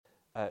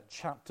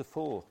chapter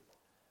 4,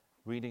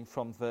 reading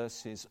from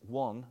verses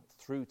 1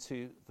 through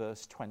to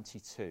verse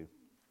 22.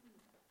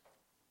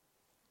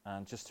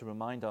 And just to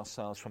remind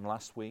ourselves from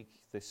last week,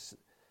 this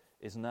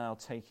is now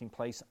taking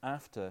place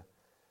after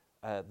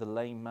the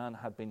lame man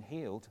had been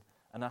healed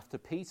and after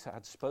Peter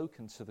had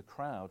spoken to the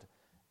crowd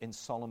in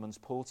Solomon's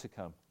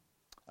portico.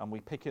 And we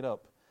pick it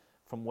up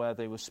from where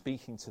they were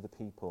speaking to the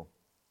people.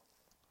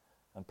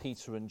 And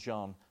Peter and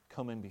John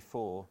coming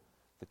before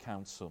the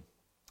council.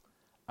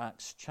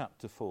 Acts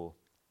chapter 4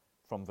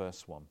 from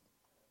verse 1.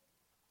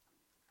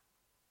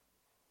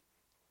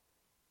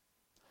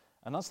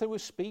 And as they were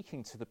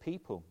speaking to the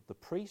people, the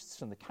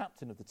priests and the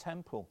captain of the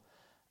temple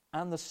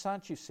and the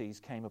Sadducees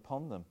came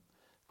upon them,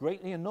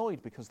 greatly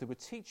annoyed because they were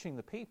teaching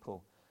the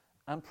people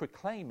and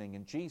proclaiming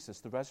in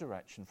Jesus the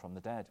resurrection from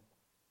the dead.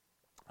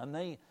 And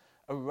they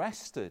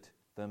arrested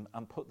them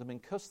and put them in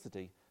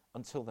custody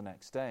until the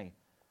next day,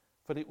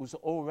 for it was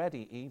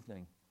already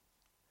evening.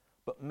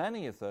 But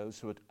many of those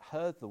who had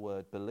heard the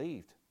word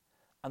believed,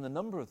 and the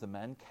number of the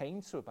men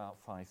came to about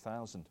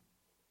 5,000.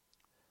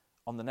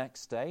 On the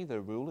next day,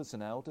 the rulers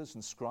and elders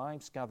and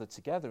scribes gathered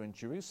together in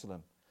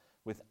Jerusalem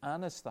with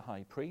Annas the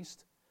high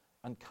priest,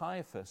 and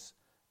Caiaphas,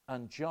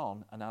 and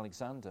John and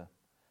Alexander,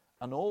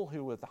 and all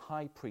who were the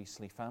high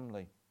priestly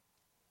family.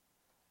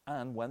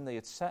 And when they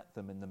had set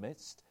them in the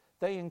midst,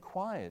 they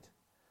inquired,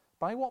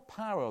 "By what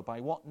power or by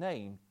what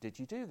name did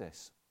you do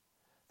this?"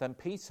 Then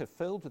Peter,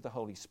 filled with the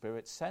Holy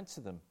Spirit, said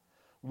to them,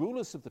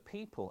 "Rulers of the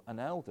people and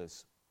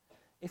elders,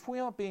 if we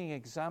are being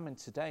examined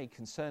today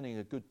concerning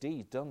a good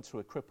deed done to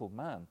a crippled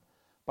man,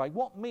 by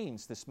what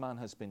means this man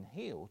has been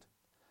healed,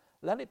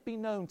 let it be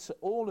known to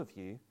all of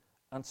you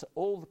and to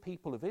all the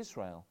people of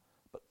Israel,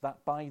 but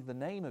that by the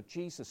name of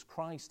Jesus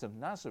Christ of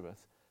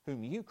Nazareth,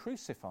 whom you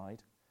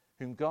crucified,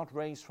 whom God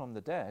raised from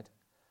the dead,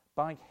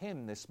 by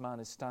him this man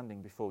is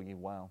standing before you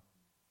well.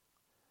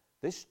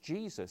 This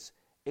Jesus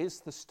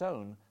is the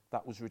stone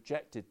that was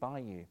rejected by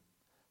you,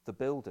 the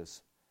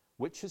builders,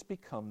 which has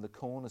become the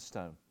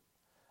cornerstone.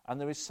 And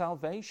there is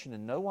salvation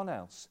in no one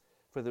else,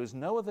 for there is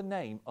no other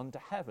name under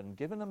heaven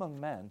given among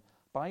men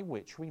by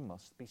which we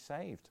must be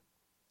saved."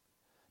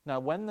 Now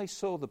when they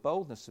saw the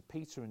boldness of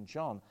Peter and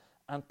John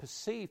and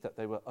perceived that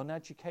they were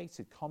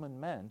uneducated common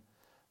men,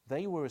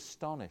 they were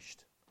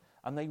astonished,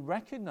 and they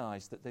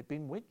recognized that they'd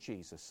been with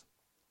Jesus.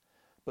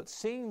 But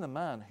seeing the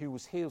man who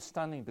was healed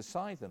standing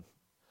beside them,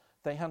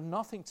 they had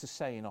nothing to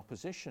say in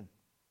opposition.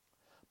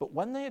 But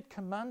when they had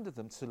commanded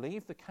them to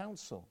leave the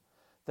council,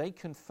 they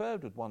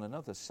conferred with one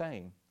another,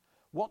 saying,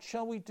 "What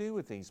shall we do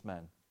with these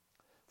men?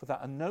 For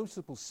that a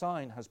notable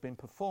sign has been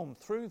performed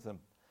through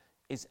them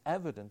is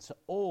evident to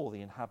all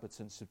the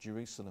inhabitants of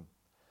Jerusalem,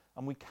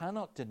 and we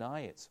cannot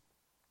deny it.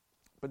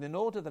 But in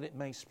order that it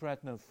may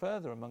spread no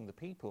further among the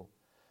people,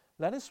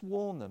 let us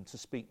warn them to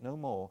speak no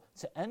more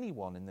to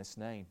anyone in this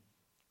name."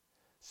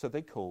 So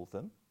they called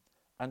them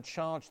and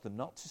charged them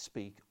not to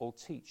speak or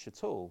teach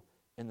at all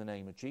in the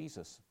name of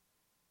Jesus.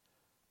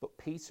 But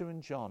Peter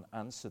and John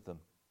answered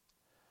them,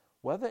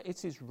 "Whether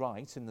it is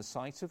right in the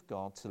sight of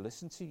God to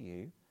listen to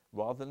you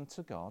rather than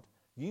to God,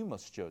 you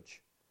must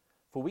judge,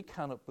 for we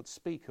cannot but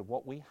speak of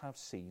what we have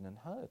seen and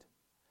heard."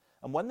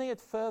 And when they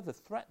had further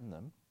threatened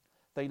them,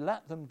 they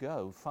let them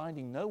go,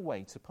 finding no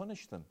way to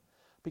punish them,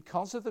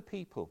 because of the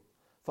people,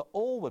 for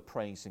all were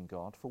praising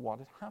God for what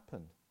had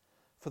happened.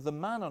 For the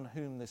man on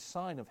whom this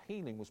sign of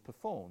healing was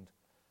performed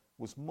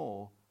was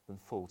more than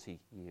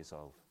 40 years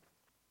old.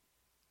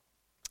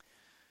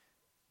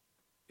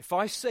 If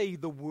I say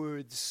the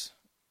words,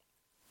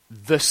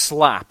 "the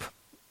slap,"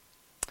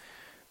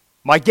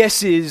 my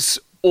guess is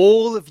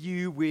all of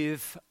you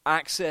with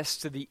access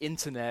to the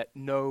internet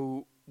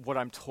know what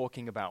I'm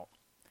talking about.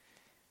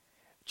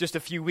 Just a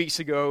few weeks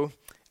ago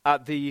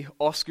at the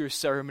Oscars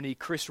ceremony,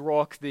 Chris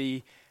Rock,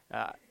 the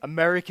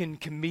American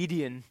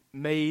comedian,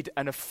 made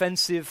an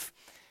offensive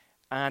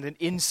and an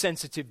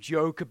insensitive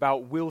joke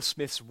about Will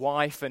Smith's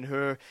wife and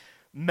her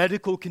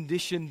medical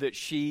condition that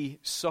she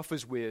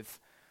suffers with.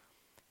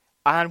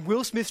 And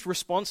Will Smith's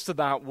response to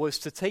that was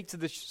to take to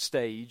the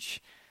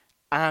stage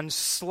and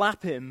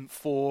slap him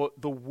for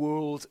the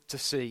world to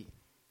see.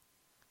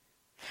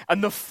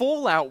 And the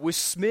fallout was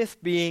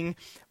Smith being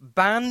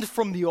banned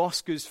from the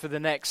Oscars for the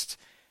next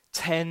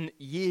 10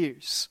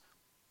 years.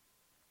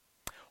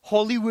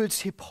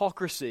 Hollywood's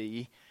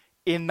hypocrisy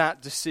in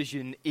that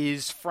decision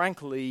is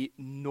frankly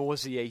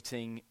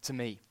nauseating to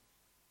me.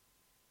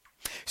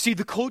 See,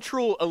 the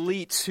cultural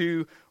elites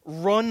who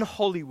run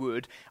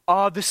Hollywood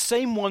are the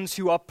same ones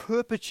who are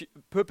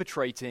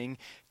perpetrating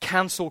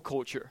cancel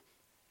culture,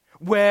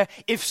 where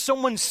if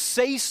someone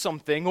says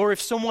something, or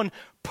if someone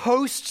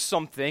posts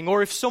something,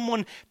 or if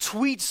someone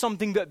tweets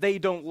something that they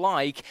don't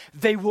like,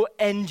 they will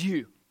end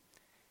you.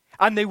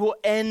 And they will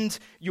end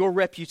your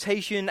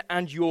reputation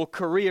and your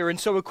career. And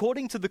so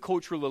according to the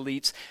cultural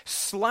elites,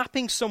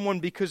 slapping someone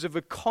because of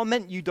a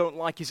comment you don't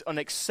like is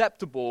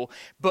unacceptable,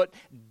 but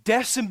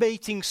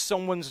decimating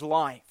someone's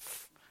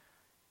life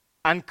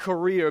and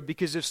career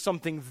because of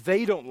something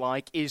they don't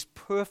like is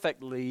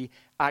perfectly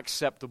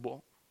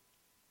acceptable.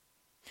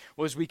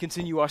 Well, as we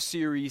continue our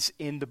series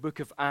in the book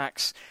of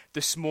Acts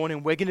this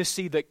morning, we're going to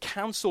see that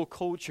cancel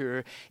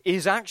culture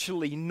is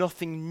actually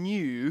nothing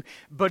new,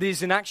 but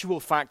is in actual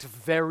fact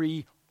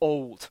very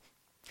old.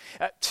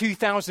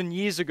 2,000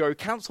 years ago,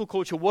 cancel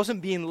culture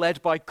wasn't being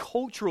led by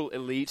cultural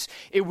elites.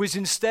 It was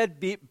instead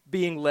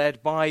being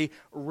led by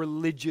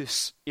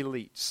religious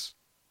elites.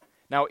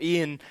 Now,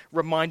 Ian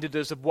reminded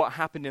us of what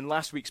happened in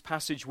last week's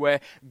passage where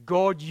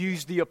God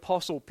used the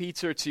apostle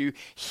Peter to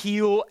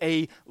heal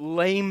a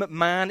lame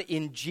man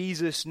in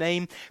Jesus'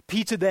 name.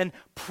 Peter then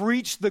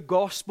preached the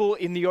gospel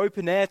in the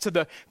open air to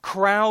the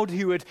crowd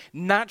who had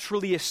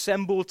naturally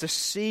assembled to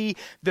see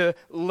the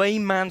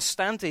lame man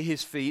stand to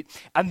his feet.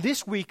 And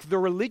this week, the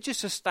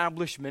religious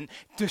establishment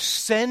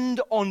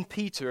descend on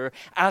Peter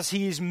as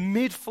he is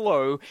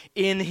mid-flow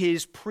in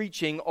his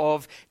preaching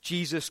of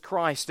Jesus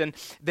Christ. And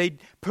they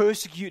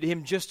persecute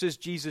him just as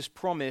Jesus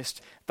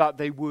promised that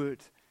they would.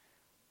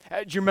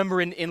 Do you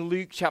remember in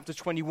Luke chapter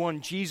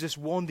 21, Jesus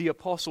warned the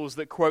apostles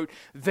that, quote,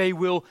 "They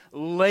will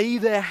lay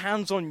their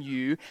hands on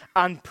you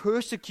and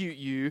persecute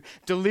you,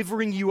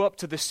 delivering you up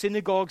to the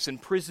synagogues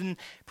and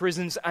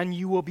prisons, and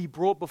you will be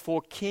brought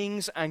before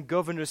kings and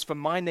governors for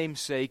my name's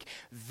sake.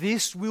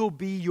 This will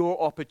be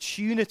your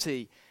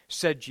opportunity,"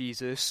 said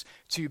Jesus,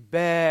 "to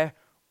bear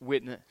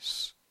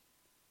witness."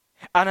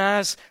 And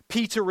as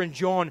Peter and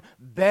John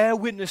bear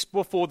witness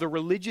before the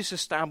religious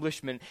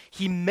establishment,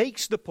 he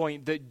makes the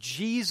point that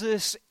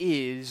Jesus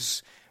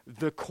is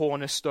the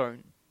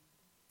cornerstone.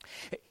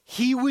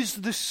 He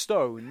was the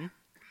stone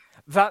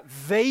that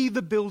they,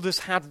 the builders,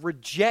 had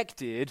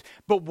rejected,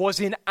 but was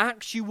in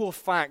actual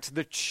fact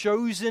the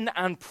chosen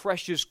and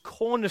precious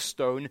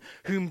cornerstone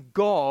whom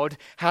God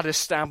had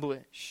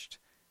established.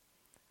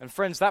 And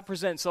friends, that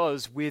presents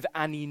us with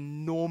an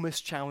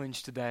enormous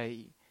challenge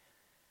today.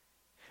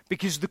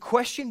 Because the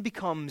question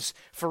becomes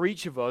for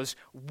each of us,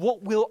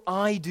 what will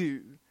I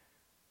do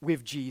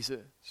with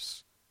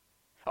Jesus?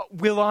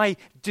 Will I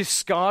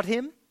discard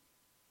him?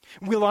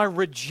 Will I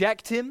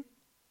reject him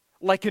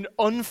like an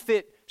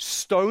unfit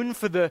stone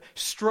for the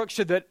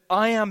structure that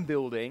I am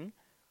building?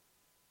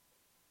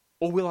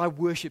 Or will I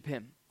worship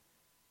him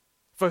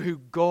for who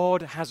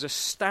God has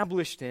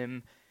established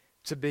him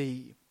to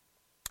be?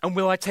 And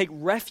will I take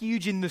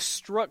refuge in the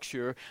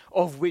structure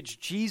of which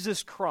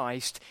Jesus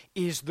Christ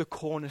is the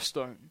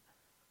cornerstone?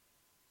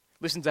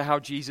 Listen to how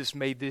Jesus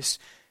made this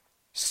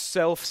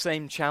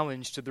self-same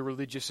challenge to the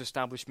religious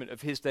establishment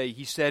of his day.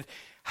 He said,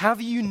 "Have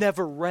you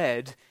never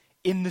read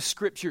in the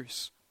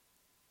scriptures?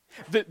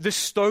 The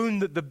stone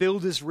that the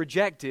builders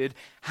rejected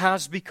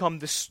has become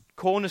the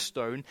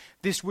cornerstone.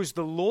 This was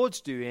the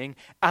Lord's doing,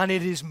 and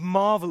it is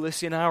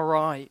marvelous in our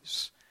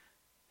eyes.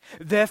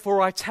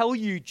 Therefore, I tell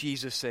you,"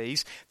 Jesus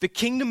says, "the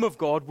kingdom of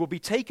God will be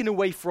taken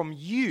away from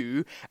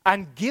you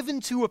and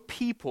given to a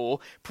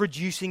people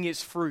producing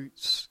its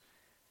fruits.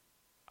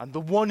 And the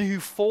one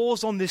who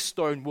falls on this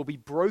stone will be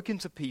broken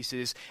to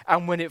pieces,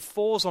 and when it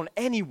falls on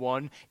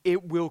anyone,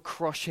 it will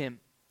crush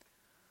him."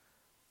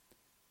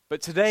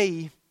 But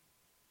today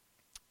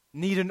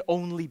needn't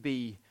only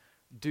be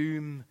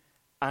doom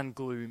and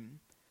gloom.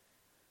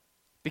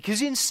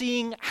 Because in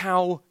seeing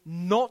how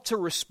not to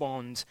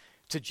respond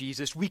to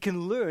Jesus, we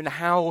can learn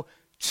how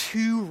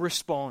to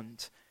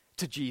respond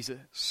to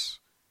Jesus.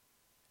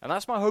 And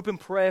that's my hope and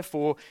prayer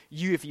for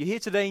you. If you're here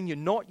today and you're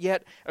not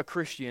yet a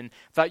Christian,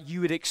 that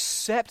you would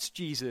accept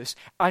Jesus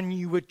and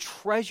you would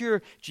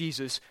treasure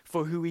Jesus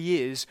for who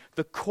he is,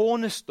 the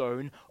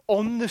cornerstone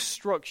on the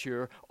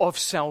structure of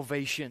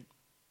salvation.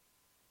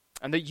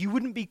 And that you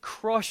wouldn't be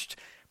crushed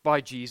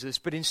by Jesus,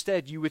 but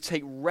instead you would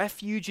take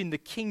refuge in the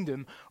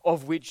kingdom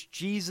of which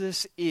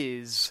Jesus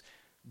is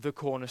the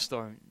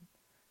cornerstone.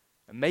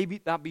 And maybe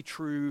that be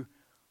true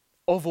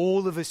of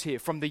all of us here,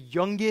 from the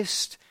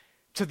youngest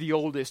to the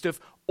oldest, of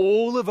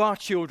all of our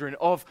children,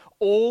 of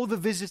all the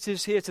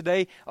visitors here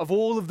today, of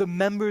all of the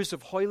members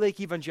of Hoylake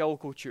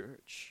Evangelical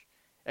Church,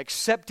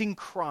 accepting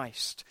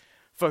Christ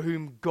for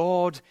whom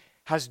God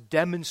has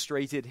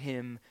demonstrated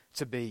him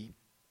to be.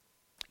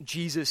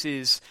 Jesus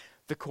is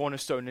the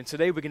cornerstone. And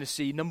today we're going to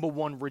see, number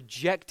one,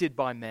 rejected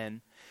by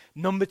men,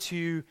 number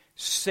two,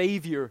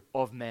 Savior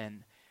of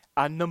men,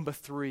 and number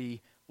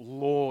three,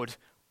 Lord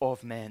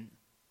of men.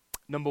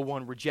 Number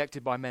one,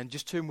 rejected by men.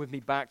 Just turn with me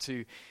back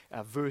to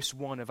verse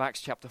 1 of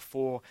Acts chapter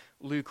 4.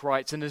 Luke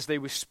writes, "And as they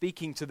were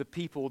speaking to the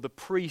people, the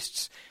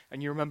priests,"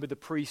 and you remember the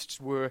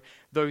priests were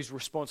those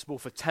responsible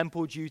for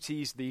temple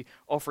duties, the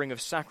offering of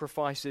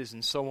sacrifices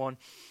and so on,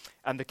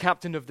 "and the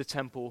captain of the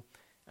temple,"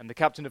 and the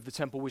captain of the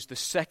temple was the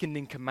second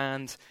in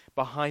command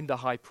behind the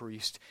high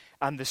priest,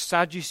 "and the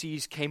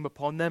Sadducees came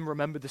upon them."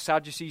 Remember the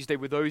Sadducees, they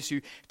were those who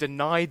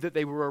denied that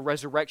they were a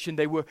resurrection.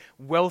 They were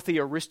wealthy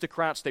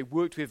aristocrats. They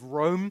worked with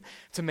Rome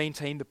to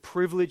maintain the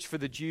privilege for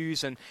the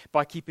Jews and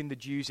by keeping the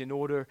Jews in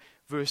order.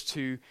 Verse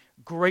 2,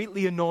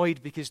 "Greatly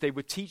annoyed because they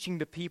were teaching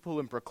the people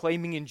and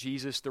proclaiming in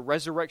Jesus the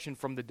resurrection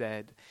from the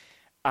dead.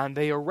 And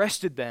they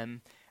arrested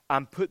them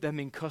and put them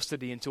in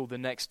custody until the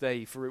next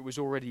day, for it was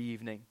already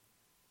evening.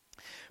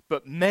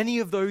 But many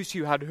of those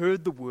who had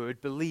heard the word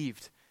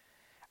believed,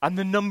 and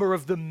the number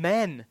of the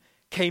men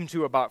came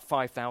to about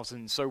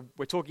 5,000. So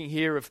we're talking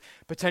here of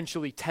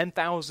potentially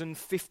 10,000,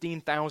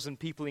 15,000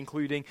 people,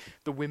 including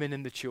the women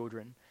and the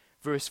children.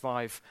 Verse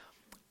 5,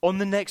 on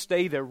the next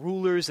day their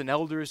rulers and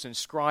elders and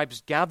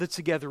scribes gathered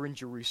together in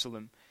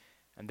Jerusalem,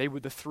 and they were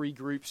the three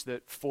groups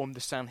that formed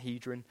the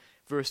Sanhedrin.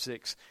 Verse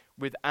 6,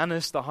 with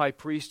Annas the high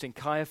priest and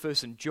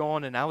Caiaphas and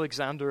John and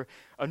Alexander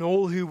and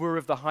all who were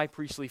of the high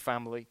priestly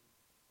family.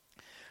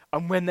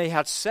 And when they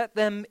had set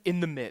them in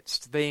the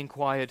midst, they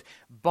inquired,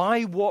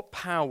 by what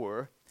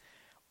power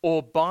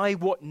or by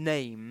what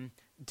name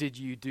did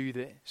you do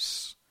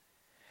this?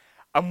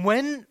 And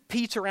when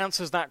Peter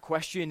answers that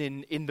question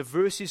in the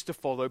verses to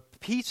follow,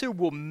 Peter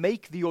will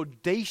make the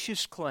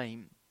audacious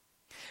claim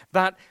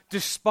that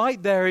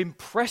despite their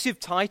impressive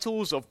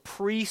titles of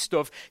priest,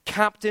 of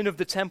captain of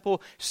the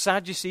temple,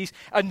 Sadducees,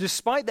 and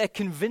despite their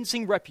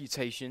convincing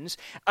reputations,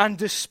 and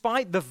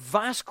despite the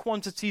vast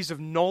quantities of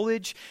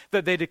knowledge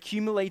that they'd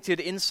accumulated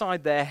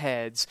inside their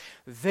heads,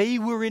 they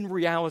were in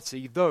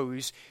reality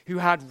those who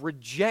had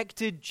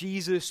rejected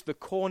Jesus, the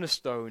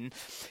cornerstone,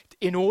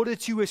 in order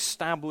to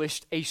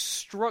establish a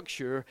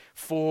structure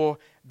for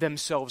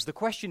themselves. The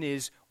question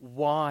is,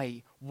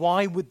 why?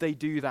 Why would they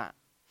do that?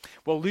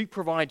 Well, Luke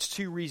provides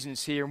two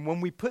reasons here, and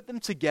when we put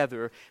them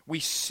together, we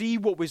see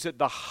what was at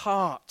the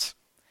heart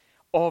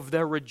of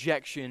their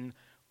rejection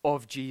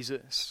of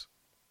Jesus.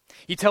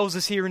 He tells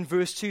us here in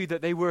verse 2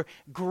 that they were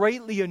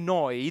greatly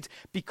annoyed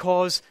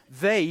because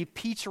they,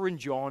 Peter and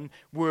John,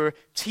 were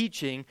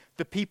teaching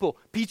the people.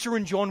 Peter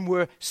and John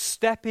were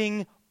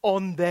stepping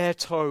on their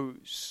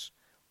toes.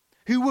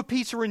 Who were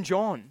Peter and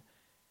John?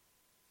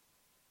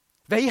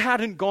 They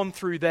hadn't gone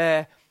through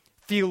their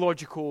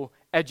theological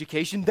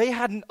education. They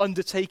hadn't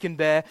undertaken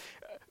their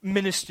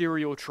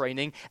ministerial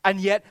training, and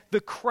yet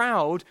the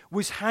crowd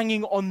was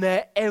hanging on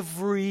their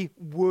every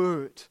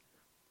word.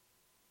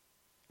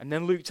 And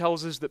then Luke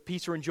tells us that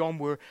Peter and John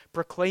were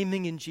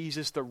proclaiming in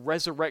Jesus the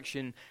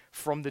resurrection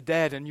from the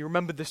dead. And you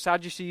remember the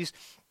Sadducees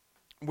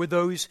were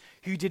those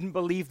who didn't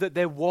believe that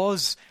there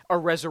was a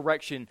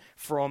resurrection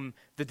from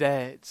the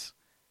dead.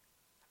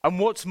 And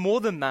what's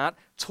more than that,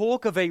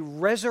 talk of a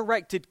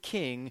resurrected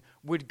king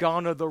would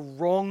garner the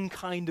wrong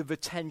kind of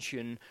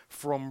attention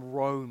from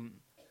Rome.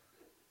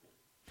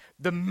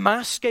 The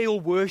mass-scale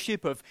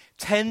worship of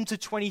 10 to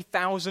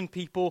 20,000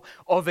 people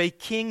of a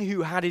king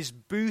who had his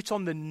boot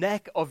on the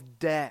neck of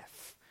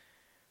death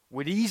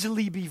would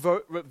easily be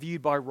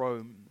viewed by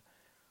Rome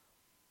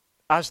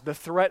as the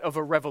threat of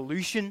a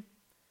revolution,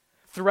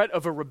 threat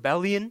of a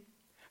rebellion,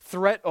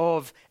 threat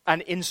of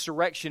an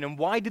insurrection. And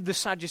why did the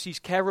Sadducees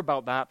care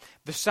about that?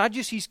 The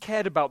Sadducees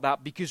cared about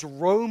that because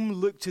Rome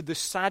looked to the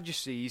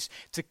Sadducees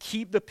to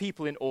keep the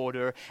people in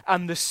order,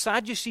 and the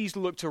Sadducees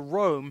looked to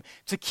Rome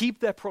to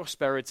keep their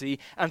prosperity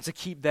and to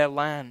keep their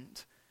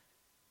land.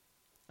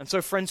 And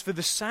so, friends, for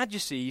the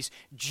Sadducees,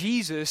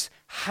 Jesus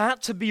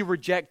had to be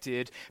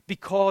rejected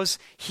because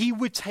he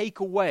would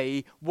take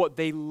away what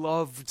they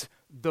loved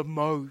the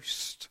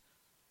most.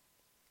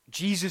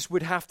 Jesus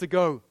would have to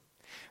go.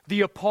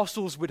 The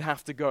apostles would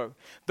have to go.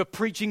 The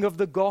preaching of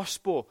the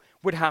gospel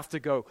would have to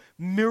go.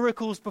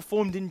 Miracles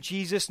performed in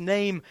Jesus'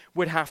 name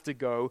would have to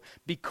go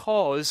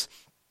because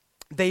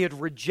they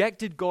had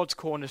rejected God's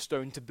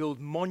cornerstone to build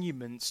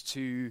monuments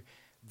to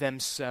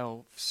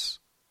themselves.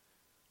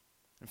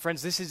 And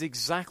friends, this is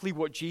exactly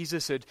what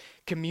Jesus had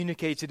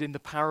communicated in the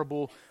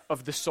parable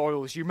of the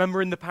soils. You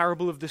remember in the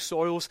parable of the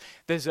soils,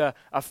 there's a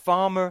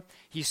farmer,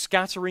 he's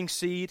scattering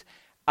seed,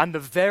 and the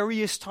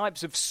various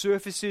types of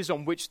surfaces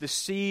on which the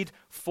seed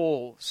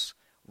falls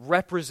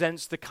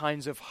represents the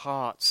kinds of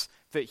hearts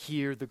that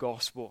hear the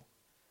gospel.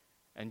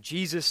 And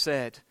Jesus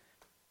said,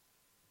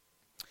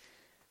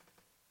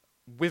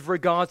 with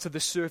regard to the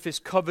surface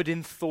covered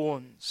in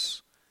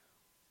thorns,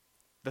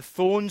 the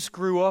thorns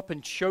grew up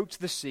and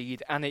choked the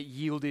seed, and it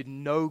yielded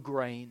no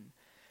grain.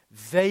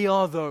 They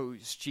are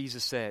those,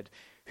 Jesus said,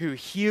 who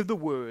hear the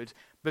word,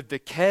 but the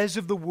cares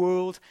of the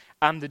world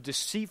and the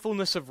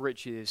deceitfulness of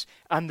riches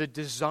and the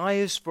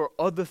desires for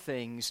other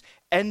things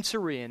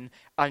enter in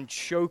and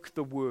choke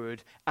the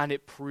word, and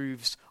it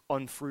proves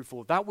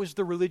unfruitful. That was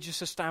the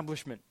religious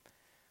establishment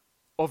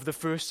of the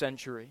first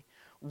century.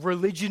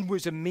 Religion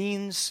was a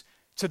means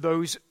to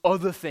those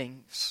other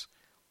things,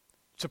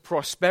 to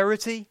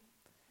prosperity,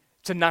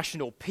 to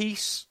national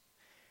peace,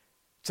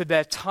 to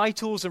their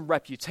titles and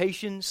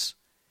reputations,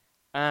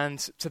 and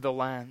to the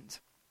land.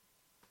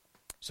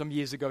 Some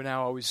years ago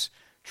now, I was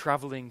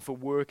traveling for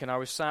work, and I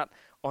was sat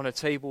on a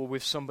table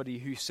with somebody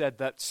who said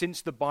that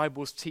since the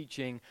Bible's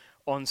teaching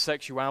on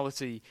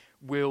sexuality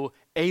will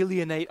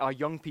alienate our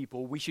young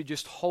people, we should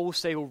just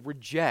wholesale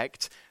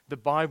reject the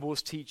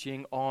Bible's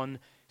teaching on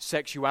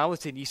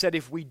sexuality. And he said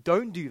if we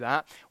don't do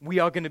that, we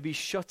are going to be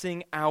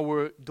shutting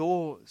our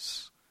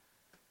doors.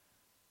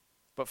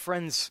 But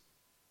friends,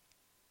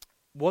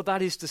 what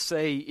that is to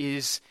say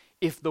is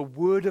if the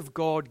Word of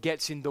God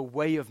gets in the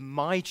way of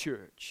my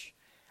church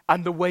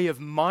and the way of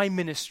my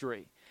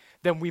ministry,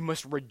 then we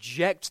must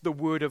reject the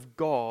Word of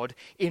God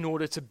in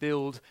order to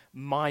build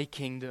my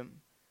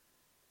kingdom.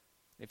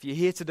 If you're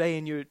here today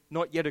and you're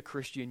not yet a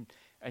Christian,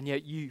 and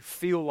yet you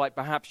feel like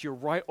perhaps you're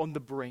right on the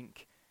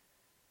brink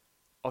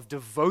of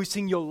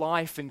devoting your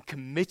life and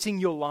committing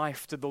your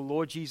life to the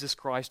Lord Jesus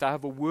Christ, I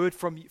have a word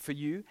for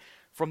you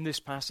from this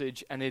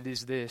passage, and it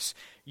is this: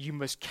 you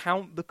must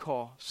count the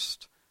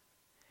cost,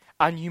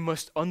 and you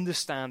must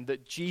understand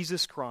that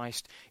Jesus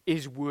Christ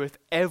is worth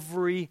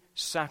every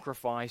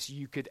sacrifice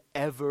you could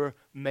ever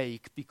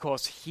make,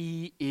 because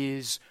he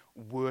is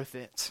worth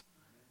it.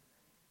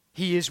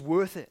 He is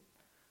worth it.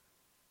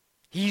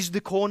 He's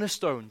the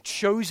cornerstone,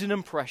 chosen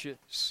and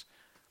precious.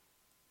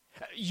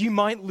 You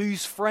might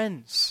lose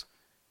friends,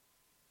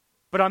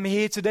 but I'm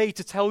here today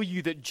to tell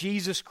you that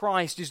Jesus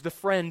Christ is the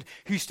friend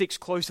who sticks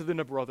closer than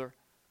a brother.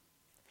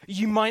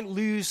 You might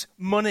lose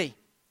money.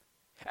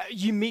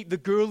 You meet the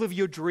girl of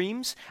your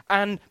dreams,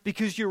 and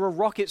because you're a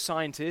rocket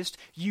scientist,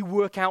 you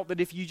work out that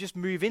if you just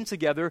move in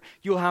together,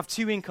 you'll have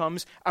 2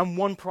 incomes and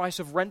 1 price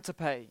of rent to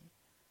pay.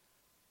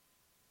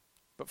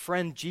 But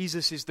friend,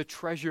 Jesus is the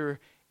treasure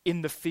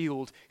in the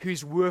field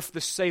who's worth the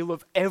sale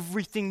of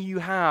everything you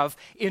have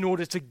in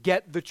order to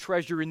get the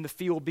treasure in the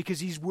field,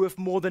 because he's worth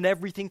more than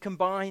everything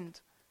combined.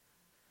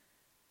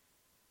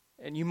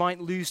 And you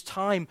might lose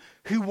time.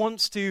 Who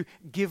wants to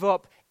give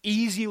up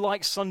easy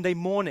like Sunday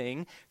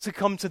morning to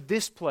come to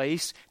this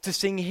place to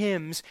sing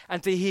hymns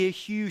and to hear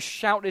Hugh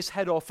shout his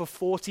head off for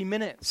 40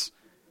 minutes?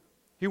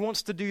 Who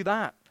wants to do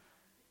that?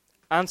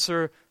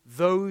 Answer: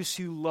 those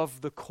who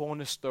love the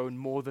cornerstone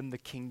more than the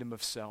kingdom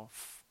of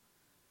self.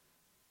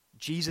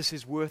 Jesus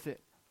is worth it.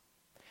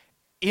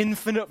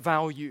 Infinite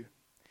value,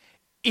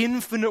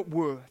 infinite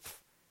worth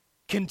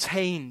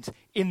contained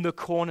in the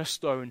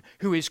cornerstone,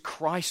 who is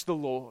Christ the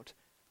Lord.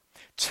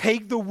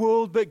 Take the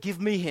world, but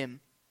give me him.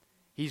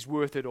 He's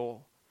worth it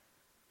all.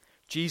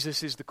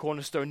 Jesus is the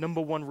cornerstone.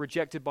 Number 1,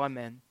 rejected by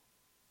men.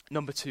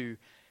 Number 2,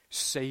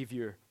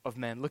 Savior of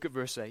men. Look at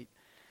verse 8.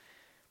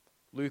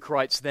 Luke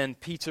writes, then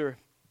Peter,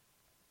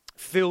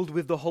 filled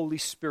with the Holy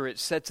Spirit,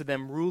 said to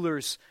them,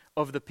 rulers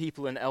of the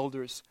people and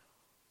elders,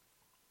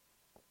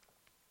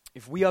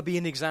 if we are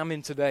being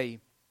examined today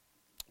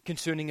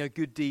concerning a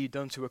good deed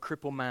done to a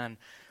crippled man,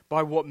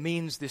 by what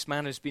means this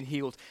man has been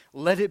healed,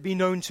 let it be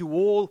known to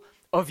all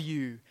of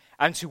you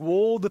and to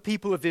all the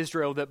people of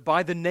Israel that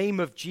by the name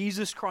of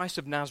Jesus Christ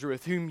of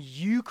Nazareth, whom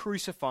you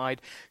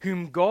crucified,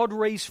 whom God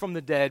raised from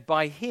the dead,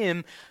 by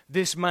him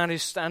this man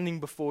is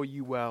standing before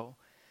you well.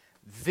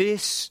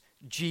 This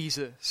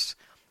Jesus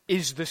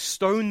is the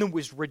stone that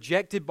was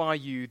rejected by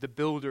you, the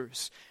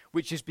builders,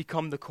 which has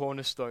become the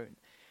cornerstone.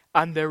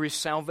 And there is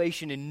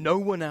salvation in no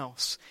one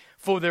else,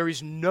 for there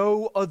is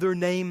no other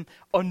name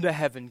under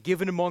heaven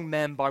given among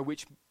men by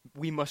which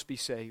we must be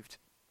saved.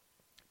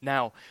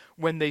 Now,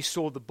 when they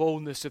saw the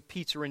boldness of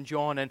Peter and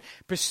John and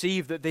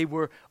perceived that they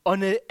were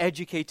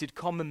uneducated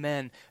common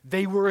men,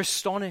 they were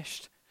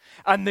astonished,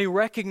 and they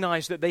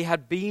recognized that they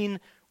had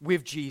been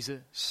with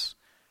Jesus.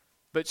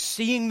 But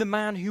seeing the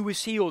man who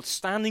was healed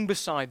standing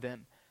beside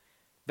them,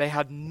 they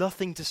had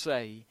nothing to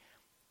say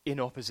in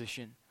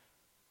opposition.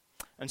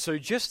 And so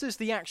just as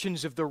the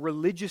actions of the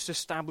religious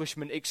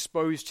establishment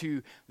exposed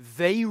who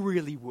they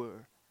really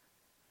were,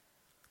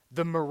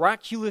 the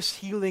miraculous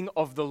healing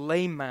of the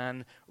lame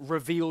man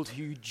revealed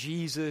who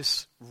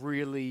Jesus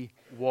really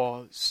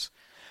was.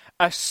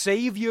 A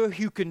Savior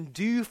who can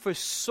do for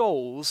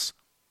souls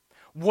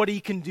what he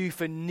can do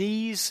for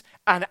knees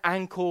and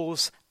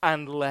ankles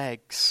and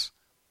legs.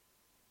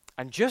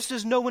 And just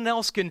as no one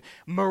else can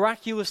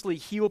miraculously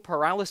heal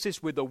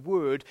paralysis with a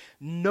word,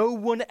 no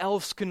one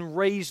else can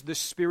raise the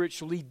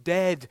spiritually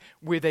dead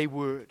with a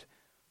word.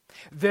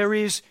 There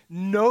is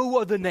no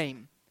other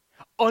name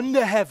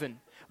under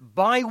heaven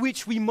by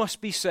which we must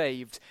be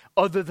saved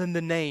other than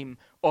the name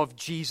of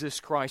Jesus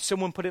Christ.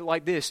 Someone put it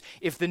like this: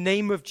 if the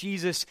name of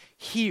Jesus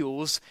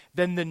heals,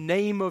 then the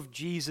name of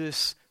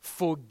Jesus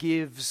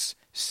forgives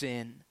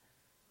sin.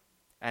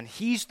 And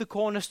he's the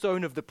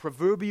cornerstone of the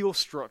proverbial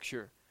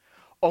structure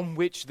on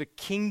which the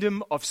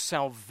kingdom of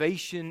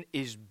salvation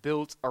is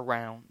built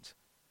around.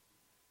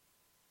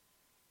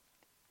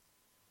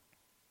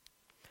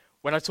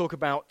 When I talk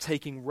about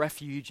taking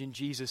refuge in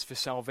Jesus for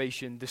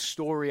salvation, the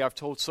story I've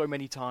told so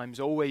many times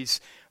always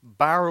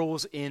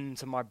barrels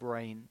into my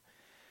brain.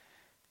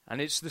 And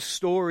it's the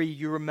story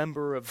you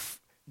remember of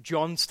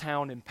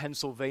Johnstown in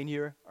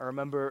Pennsylvania. I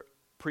remember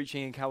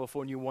preaching in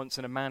California once,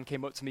 and a man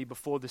came up to me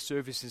before the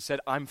service and said,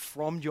 "I'm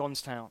from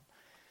Johnstown."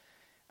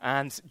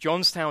 And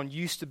Johnstown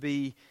used to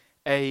be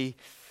a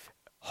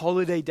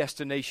holiday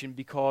destination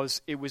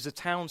because it was a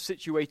town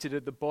situated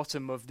at the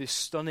bottom of this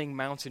stunning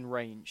mountain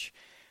range.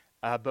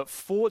 But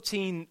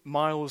 14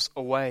 miles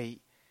away,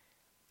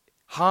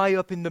 high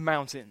up in the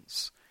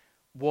mountains,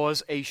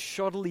 was a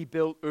shoddily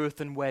built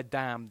earthenware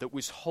dam that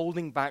was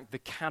holding back the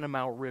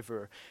Cannonmall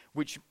River,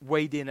 which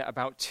weighed in at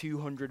about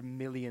 200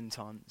 million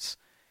tons.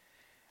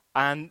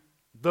 And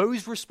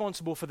those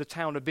responsible for the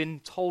town have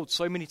been told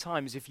so many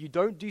times, if you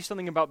don't do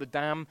something about the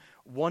dam,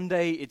 one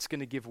day it's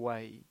going to give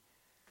way.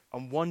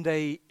 And one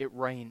day it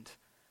rained.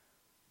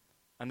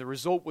 And the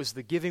result was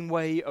the giving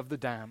way of the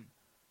dam.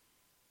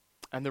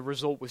 And the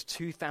result was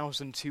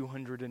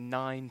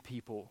 2,209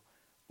 people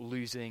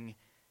losing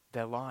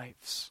their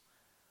lives.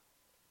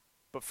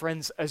 But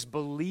friends, as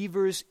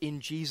believers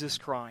in Jesus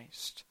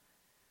Christ,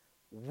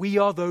 we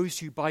are those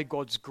who by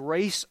God's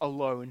grace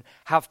alone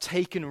have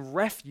taken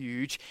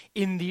refuge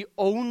in the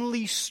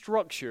only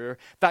structure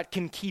that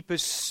can keep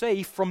us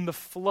safe from the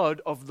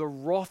flood of the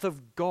wrath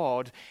of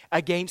God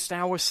against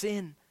our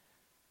sin.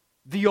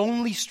 The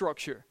only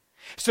structure.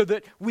 So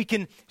that we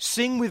can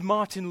sing with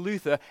Martin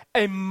Luther,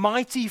 a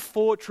mighty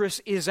fortress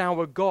is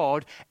our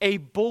God, a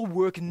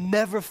bulwark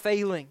never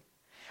failing.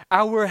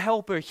 Our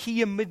helper,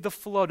 he amid the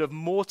flood of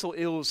mortal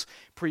ills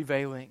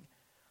prevailing.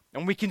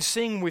 And we can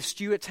sing with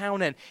Stuart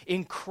Townend,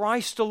 in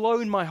Christ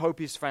alone my hope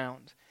is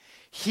found.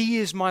 He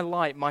is my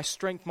light, my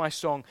strength, my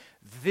song.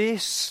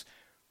 This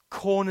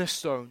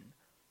cornerstone,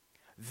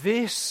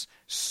 this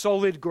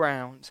solid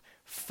ground,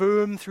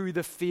 firm through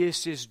the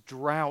fiercest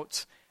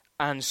drought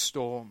and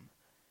storm.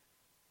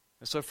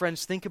 And so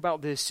friends, think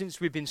about this.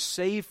 Since we've been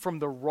saved from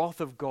the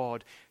wrath of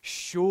God,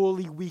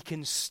 surely we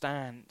can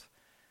stand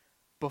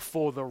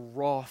before the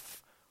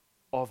wrath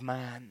of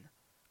man.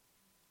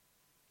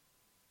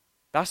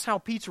 That's how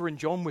Peter and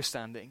John were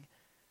standing.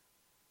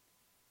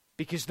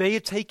 Because they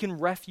had taken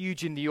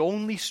refuge in the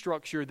only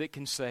structure that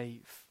can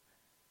save.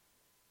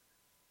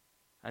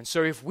 And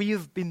so if we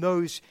have been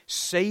those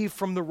saved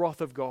from the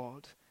wrath of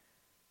God,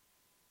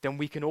 then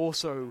we can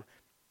also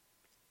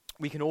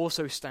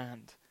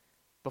stand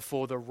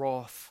before the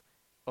wrath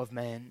of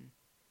men.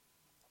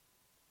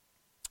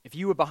 If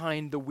you were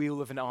behind the wheel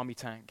of an army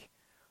tank,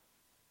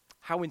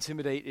 how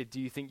intimidated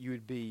do you think you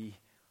would be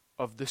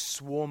of the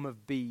swarm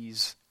of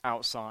bees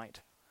outside?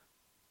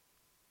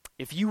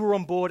 If you were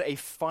on board a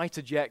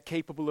fighter jet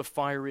capable of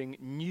firing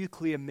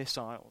nuclear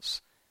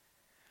missiles,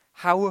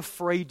 how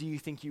afraid do you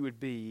think you would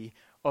be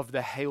of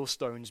the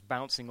hailstones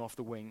bouncing off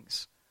the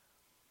wings?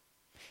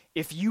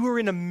 If you were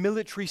in a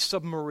military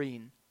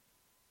submarine,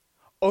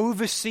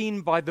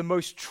 overseen by the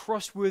most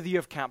trustworthy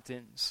of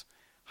captains,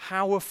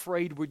 how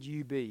afraid would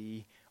you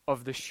be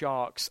of the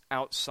sharks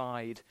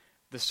outside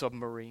the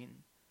submarine?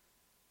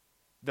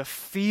 The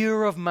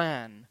fear of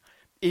man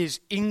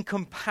is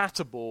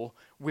incompatible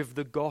with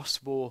the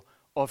gospel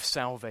of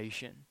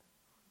salvation.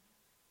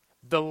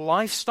 The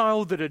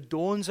lifestyle that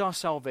adorns our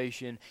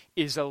salvation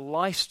is a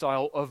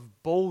lifestyle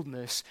of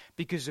boldness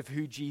because of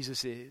who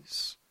Jesus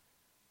is.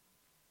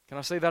 Can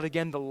I say that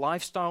again? The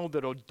lifestyle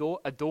that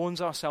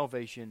adorns our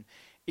salvation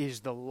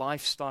is the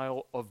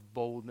lifestyle of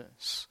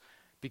boldness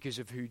because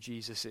of who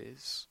Jesus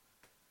is.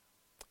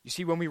 You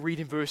see, when we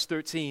read in verse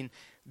 13,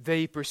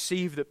 they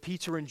perceived that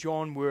Peter and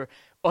John were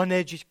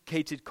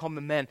uneducated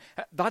common men.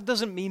 That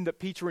doesn't mean that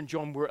Peter and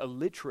John were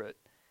illiterate.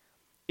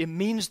 It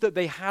means that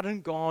they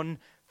hadn't gone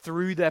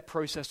through their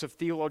process of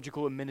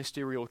theological and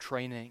ministerial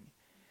training.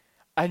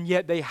 And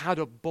yet they had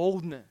a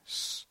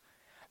boldness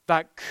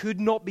that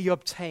could not be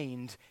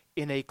obtained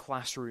in a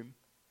classroom.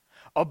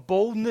 A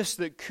boldness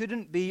that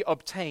couldn't be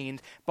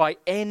obtained by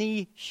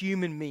any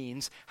human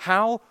means.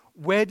 How?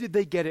 Where did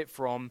they get it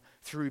from?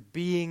 Through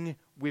being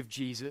with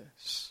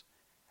Jesus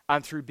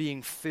and through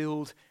being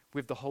filled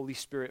with the Holy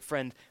Spirit.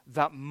 Friend,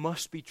 that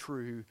must be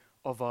true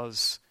of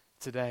us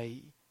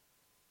today.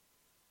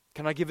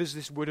 Can I give us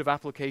this word of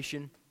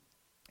application?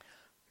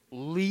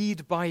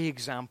 Lead by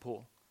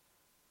example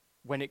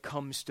when it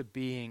comes to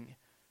being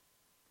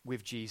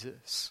with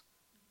Jesus.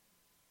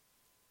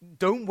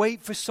 Don't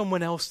wait for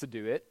someone else to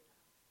do it.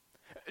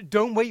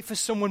 Don't wait for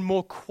someone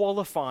more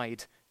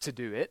qualified to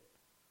do it.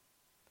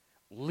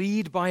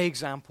 Lead by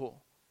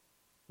example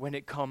when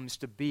it comes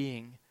to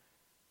being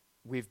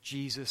with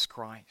Jesus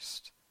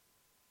Christ.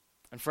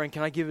 And friend,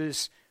 can I give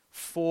us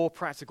 4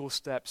 practical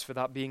steps for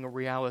that being a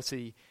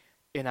reality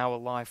in our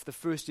life? The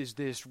first is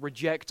this: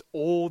 reject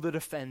all that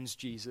offends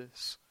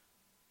Jesus.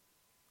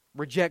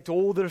 Reject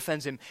all that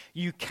offends him.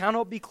 You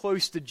cannot be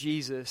close to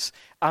Jesus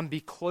and be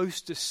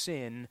close to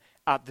sin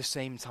at the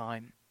same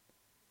time.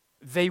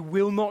 They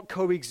will not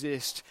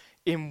coexist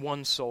in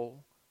one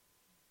soul.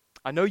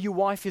 I know your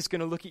wife is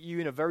going to look at you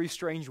in a very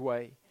strange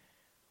way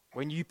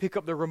when you pick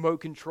up the remote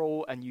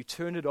control and you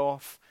turn it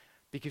off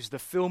because the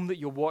film that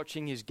you're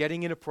watching is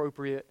getting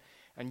inappropriate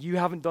and you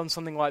haven't done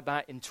something like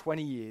that in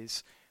 20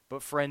 years.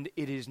 But friend,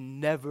 it is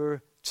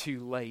never too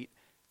late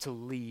to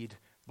lead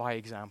by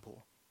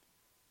example.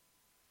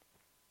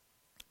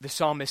 The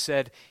psalmist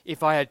said,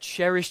 "If I had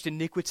cherished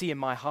iniquity in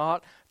my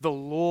heart, the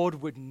Lord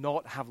would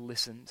not have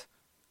listened."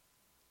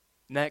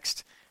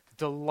 Next,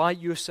 delight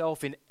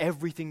yourself in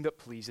everything that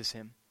pleases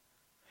him.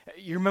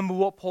 You remember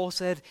what Paul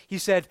said? He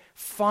said,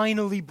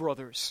 "Finally,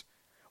 brothers,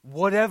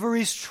 whatever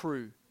is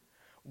true,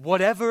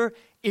 whatever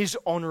is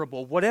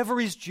honorable,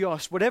 whatever is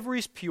just, whatever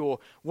is pure,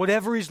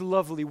 whatever is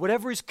lovely,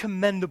 whatever is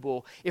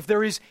commendable, if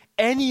there is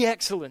any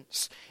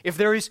excellence, if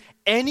there is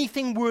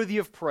anything worthy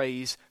of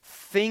praise,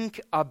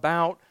 think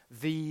about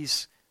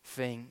these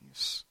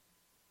things."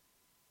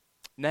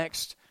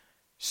 Next,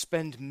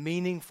 spend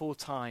meaningful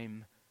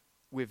time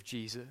with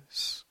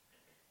Jesus.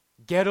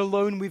 Get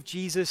alone with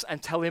Jesus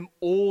and tell him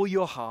all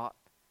your heart.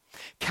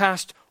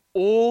 Cast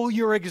all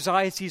your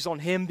anxieties on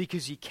him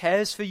because he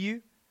cares for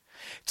you.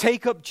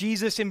 Take up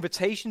Jesus'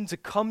 invitation to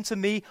come to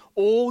me,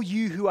 all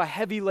you who are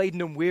heavy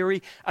laden and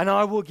weary, and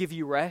I will give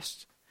you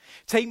rest.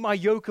 Take my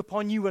yoke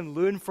upon you and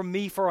learn from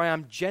me, for I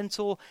am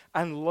gentle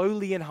and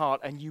lowly in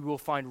heart, and you will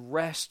find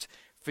rest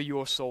for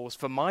your souls.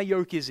 For my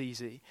yoke is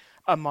easy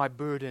and my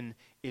burden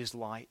is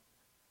light.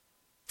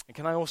 And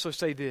can I also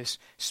say this?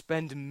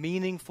 Spend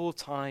meaningful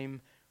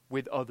time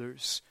with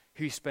others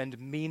who spend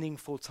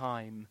meaningful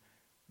time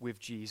with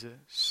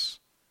Jesus.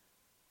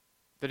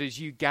 That as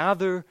you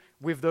gather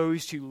with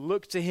those who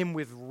look to him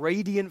with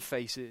radiant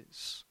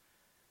faces,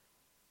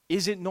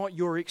 is it not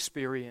your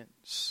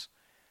experience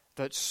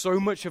that so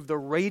much of the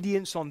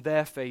radiance on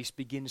their face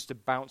begins to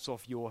bounce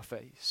off your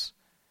face?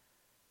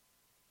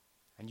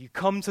 And you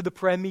come to the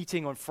prayer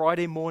meeting on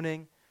Friday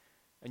morning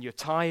and you're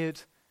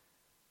tired,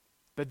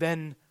 but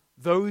then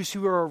those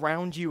who are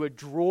around you are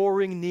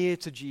drawing near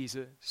to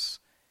Jesus.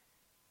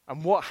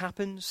 And what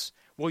happens?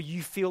 Well,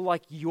 you feel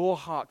like your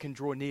heart can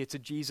draw near to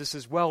Jesus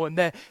as well, and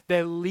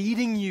they're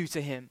leading you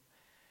to him.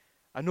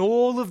 And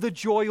all of the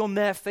joy on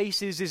their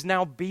faces is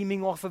now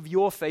beaming off of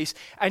your face,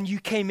 and you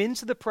came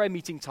into the prayer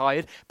meeting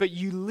tired, but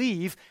you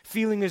leave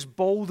feeling as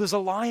bold as a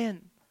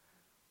lion.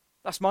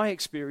 That's my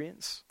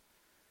experience.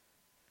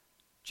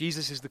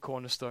 Jesus is the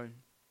cornerstone.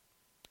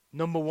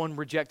 Number one,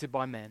 rejected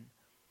by men.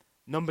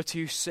 Number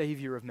two,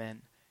 Savior of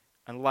men.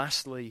 And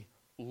lastly,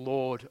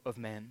 Lord of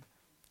men.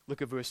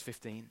 Look at verse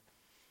 15.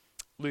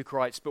 Luke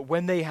writes, "But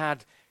when they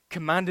had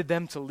commanded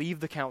them to leave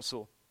the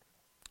council,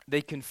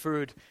 they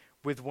conferred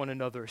with one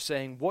another,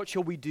 saying, 'What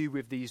shall we do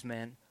with these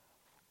men?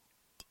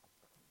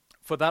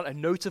 For that a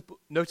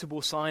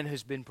notable sign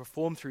has been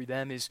performed through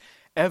them is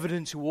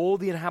evident to all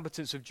the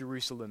inhabitants of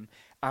Jerusalem,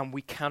 and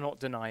we cannot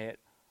deny it.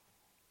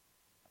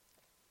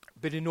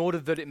 But in order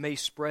that it may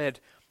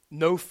spread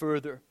no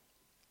further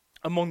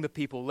among the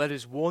people, let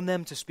us warn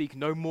them to speak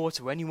no more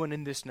to anyone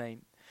in this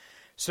name.'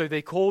 So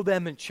they called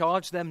them and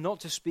charged them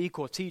not to speak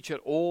or teach at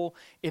all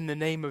in the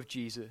name of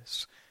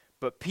Jesus.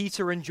 But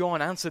Peter and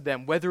John answered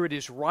them, 'Whether it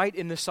is right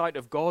in the sight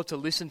of God to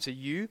listen to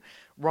you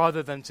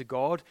rather than to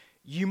God,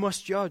 you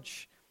must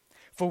judge.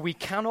 For we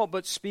cannot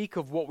but speak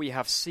of what we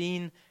have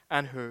seen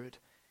and heard.'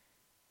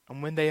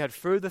 And when they had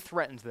further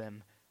threatened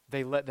them,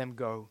 they let them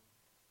go,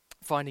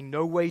 finding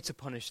no way to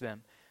punish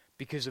them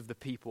because of the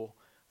people.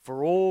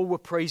 For all were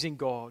praising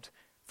God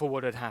for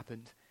what had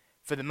happened.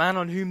 For the man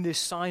on whom this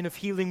sign of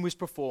healing was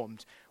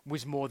performed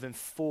was more than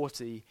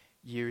 40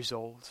 years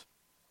old."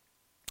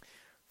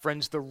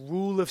 Friends, the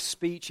rule of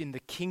speech in the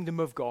kingdom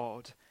of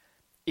God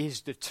is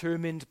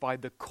determined by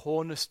the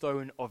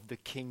cornerstone of the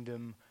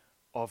kingdom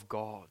of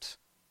God.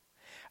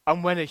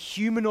 And when a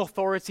human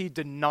authority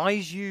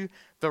denies you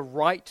the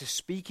right to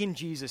speak in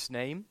Jesus'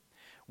 name,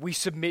 we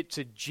submit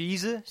to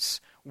Jesus,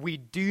 we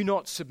do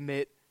not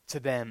submit to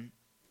them.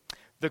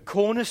 The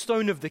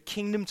cornerstone of the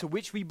kingdom to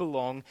which we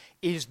belong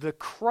is the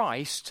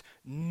Christ,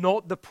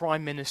 not the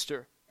Prime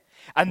Minister.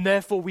 And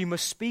therefore we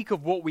must speak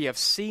of what we have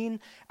seen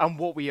and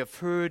what we have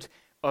heard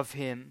of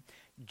him.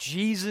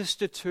 Jesus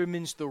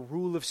determines the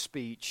rule of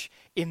speech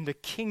in the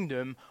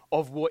kingdom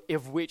of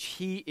which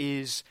he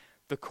is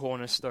the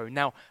cornerstone.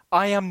 Now,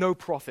 I am no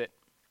prophet,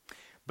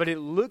 but it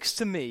looks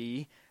to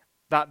me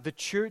that the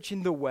church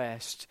in the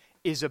West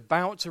is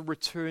about to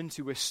return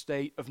to a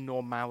state of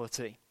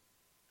normality.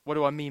 What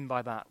do I mean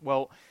by that?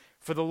 Well,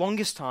 for the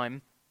longest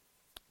time,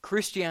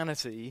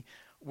 Christianity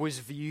was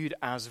viewed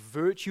as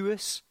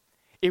virtuous,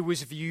 it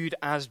was viewed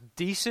as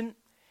decent,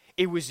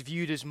 it was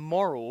viewed as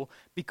moral,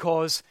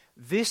 because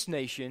this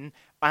nation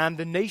and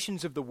the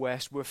nations of the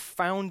West were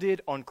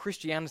founded on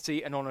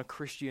Christianity and on a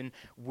Christian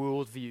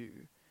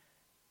worldview.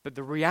 But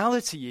the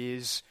reality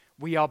is,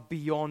 we are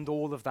beyond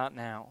all of that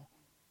now.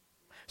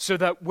 So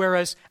that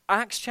whereas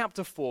Acts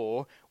chapter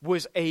 4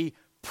 was a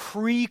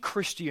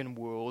pre-Christian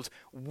world,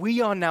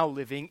 we are now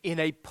living in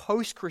a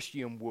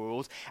post-Christian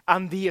world,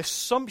 and the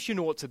assumption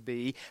ought to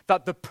be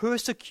that the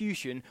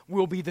persecution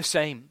will be the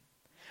same.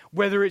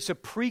 Whether it's a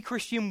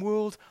pre-Christian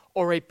world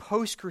or a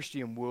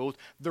post-Christian world,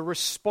 the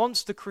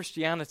response to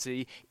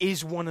Christianity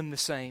is one and the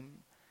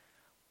same.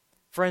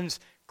 Friends,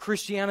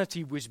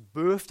 Christianity was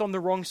birthed on the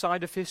wrong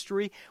side of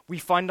history. We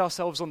find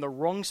ourselves on the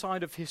wrong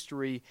side of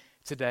history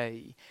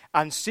today.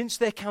 And since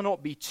there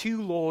cannot be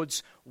two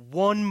lords,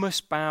 one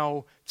must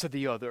bow to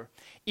the other.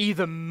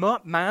 Either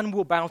man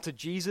will bow to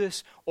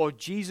Jesus or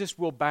Jesus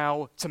will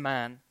bow to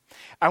man.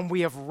 And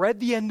we have read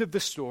the end of the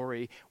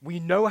story. We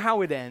know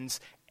how it ends.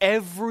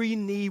 Every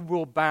knee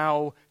will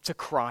bow to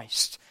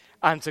Christ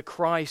and to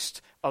Christ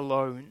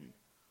alone.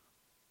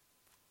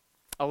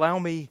 Allow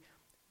me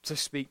to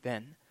speak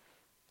then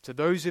to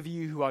those of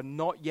you who are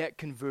not yet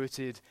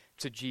converted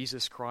to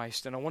Jesus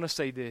Christ. And I want to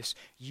say this: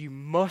 you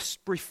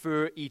must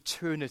prefer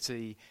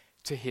eternity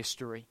to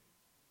history.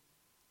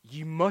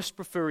 You must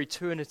prefer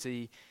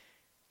eternity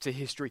to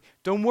history.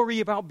 Don't worry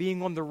about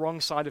being on the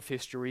wrong side of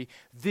history.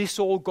 This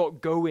all got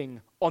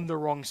going on the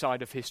wrong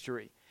side of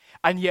history.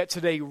 And yet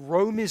today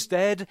Rome is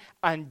dead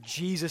and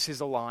Jesus is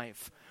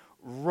alive.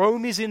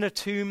 Rome is in a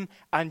tomb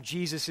and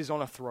Jesus is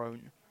on a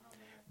throne.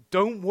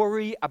 Don't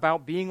worry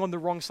about being on the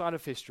wrong side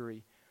of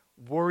history.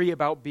 Worry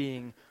about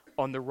being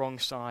on the wrong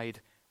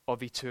side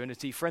of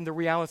eternity. Friend, the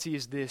reality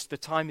is this: the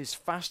time is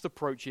fast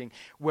approaching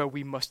where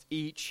we must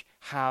each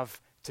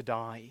have to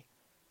die.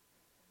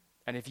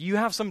 And if you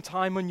have some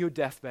time on your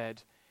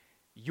deathbed,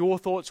 your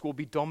thoughts will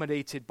be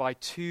dominated by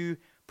two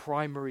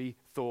primary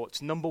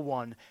thoughts. Number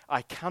one,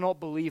 I cannot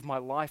believe my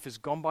life has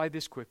gone by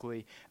this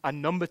quickly.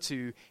 And number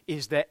two,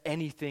 is there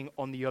anything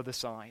on the other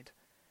side?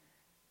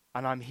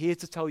 And I'm here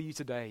to tell you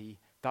today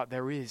that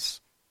there is.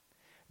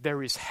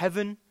 There is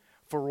heaven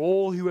for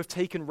all who have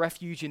taken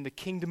refuge in the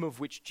kingdom of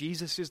which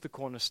Jesus is the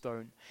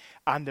cornerstone.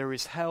 And there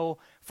is hell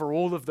for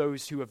all of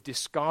those who have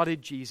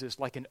discarded Jesus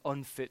like an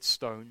unfit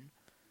stone.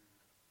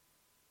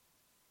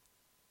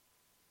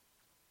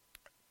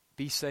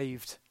 Be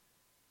saved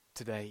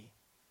today.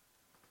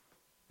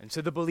 And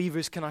to the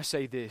believers, can I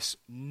say this?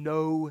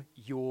 Know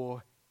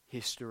your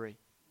history.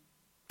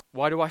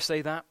 Why do I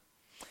say that?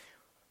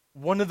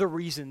 One of the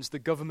reasons the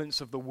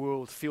governments of the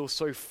world feel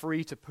so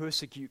free to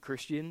persecute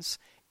Christians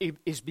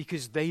is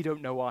because they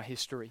don't know our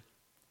history.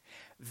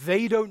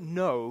 They don't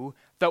know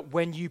that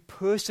when you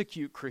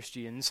persecute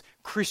Christians,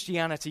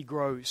 Christianity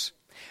grows.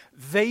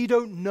 They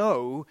don't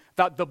know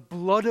that the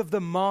blood of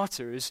the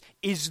martyrs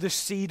is the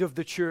seed of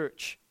the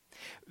church.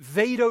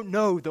 They don't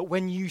know that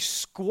when you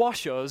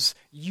squash us,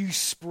 you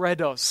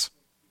spread us.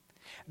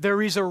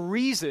 There is a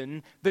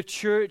reason the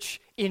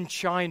church in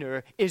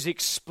China is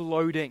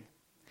exploding.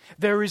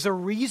 There is a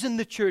reason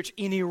the church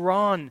in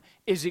Iran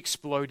is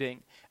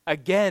exploding.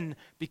 Again,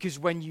 because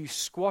when you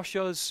squash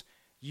us,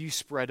 you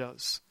spread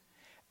us.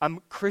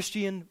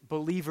 Christian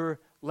believer,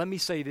 let me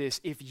say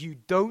this: if you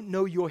don't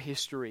know your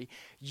history,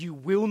 you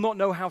will not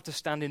know how to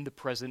stand in the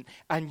present,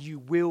 and you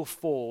will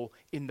fall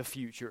in the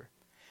future.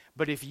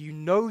 But if you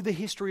know the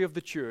history of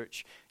the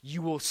church,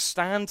 you will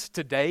stand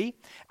today,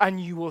 and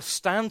you will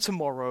stand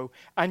tomorrow,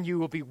 and you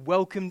will be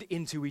welcomed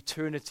into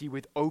eternity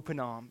with open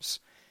arms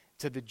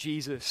to the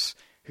Jesus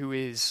who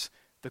is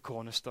the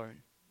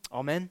cornerstone.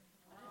 Amen?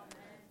 Amen.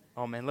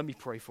 Amen. Let me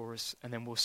pray for us, and then we'll